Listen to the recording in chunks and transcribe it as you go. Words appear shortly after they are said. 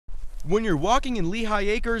When you're walking in Lehigh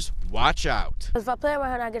Acres, watch out. If I play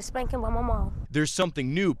around here, I get a spanking by my mom. There's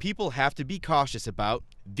something new people have to be cautious about: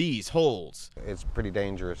 these holes. It's pretty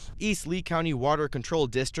dangerous. East Lee County Water Control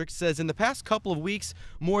District says in the past couple of weeks,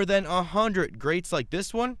 more than 100 grates like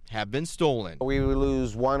this one have been stolen. We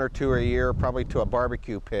lose 1 or 2 a year, probably to a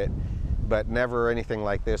barbecue pit, but never anything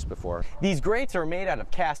like this before. These grates are made out of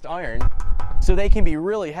cast iron, so they can be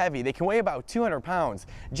really heavy. They can weigh about 200 pounds.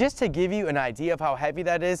 Just to give you an idea of how heavy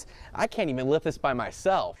that is, I can't even lift this by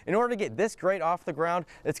myself. In order to get this grate off the ground,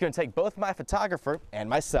 it's going to take both my photographer and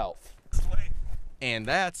myself. And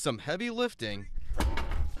that's some heavy lifting,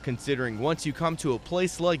 considering once you come to a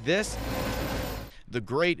place like this, the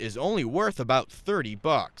grate is only worth about 30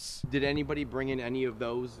 bucks. Did anybody bring in any of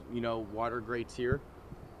those, water grates here?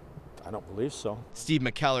 I don't believe so. Steve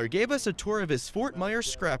McKellar gave us a tour of his Fort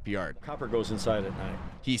Myers scrapyard. Copper goes inside at night.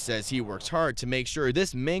 He says he works hard to make sure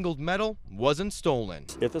this mangled metal wasn't stolen.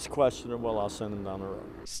 If it's questionable, I'll send them down the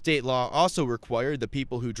road. State law also required the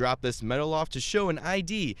people who drop this metal off to show an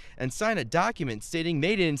ID and sign a document stating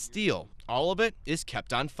they didn't steal. All of it is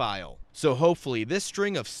kept on file. So hopefully this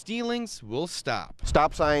string of stealings will stop.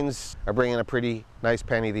 Stop signs are bringing a pretty nice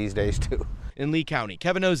penny these days too. In Lee County,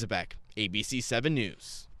 Kevin Ozebek, ABC 7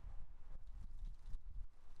 News.